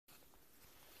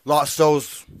Lost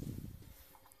souls.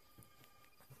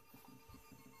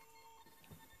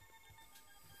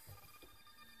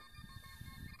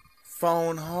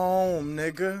 Phone home,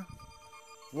 nigga.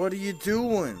 What are you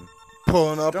doing?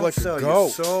 Pulling up Don't like sell a your goat.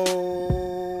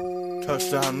 soul.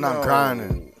 Touchdown and I'm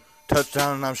grinding.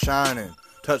 Touchdown and I'm shining.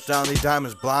 Touchdown, these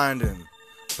diamonds blinding.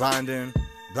 Blinding,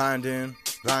 blinding,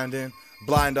 blinding.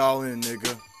 Blind all in,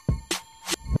 nigga.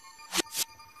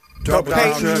 Double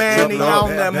Peyton Manning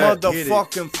on that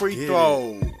motherfucking free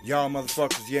throw. Y'all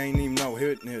motherfuckers, you ain't even no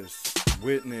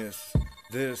witness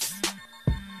this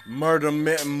murder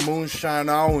mitten moonshine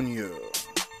on you.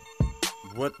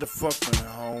 What the fuck,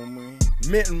 homie?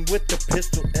 Mitten with the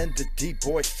pistol and the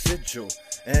D-boy sigil,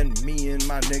 and me and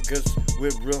my niggas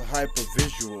with real hyper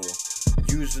visual,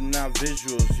 using our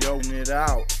visuals, yoing it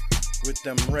out with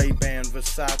them Ray-Ban,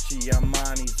 Versace,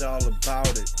 Armani's, all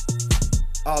about it.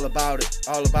 All about it,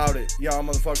 all about it. Y'all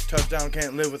motherfuckers, touchdown,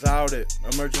 can't live without it.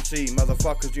 Emergency,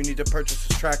 motherfuckers, you need to purchase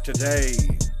this track today.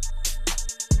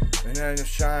 And then you're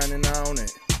shining on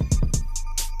it.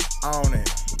 On it.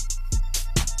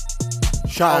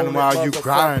 Shining while you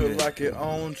grinding. Like it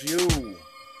owns you.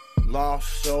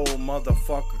 Lost soul,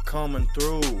 motherfucker, coming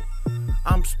through.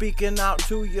 I'm speaking out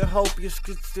to you, hope you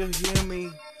can still hear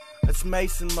me. It's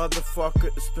Mason,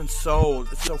 motherfucker, it's been sold.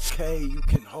 It's okay, you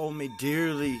can hold me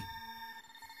dearly.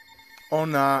 Or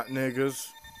not, niggas.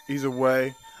 Either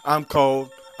way, I'm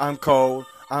cold, I'm cold,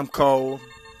 I'm cold.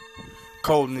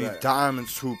 Cold and these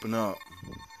diamonds swooping up.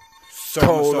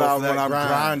 Cold out when I'm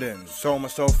grinding. Sold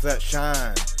myself for that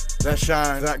shine. That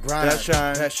shine, that grind, that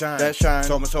shine, that shine, that shine.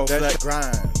 Sold myself for that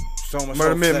grind. Sold myself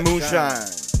for that moonshine.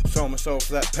 Sold myself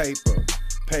for that paper.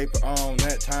 Paper on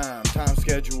that time. Time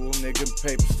schedule, nigga.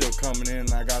 Paper still coming in.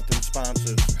 I got them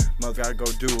sponsors. Mother gotta go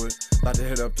do it. About to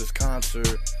hit up this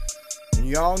concert. And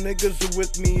y'all niggas are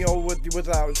with me or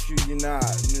without you, you're not.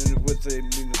 With it,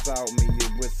 without me,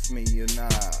 you're with me, you're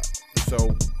not. So,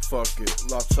 fuck it.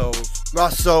 Lost souls.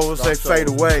 Lost souls, they fade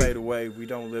away. Fade away. We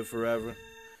don't live forever.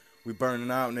 We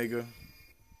burning out, nigga.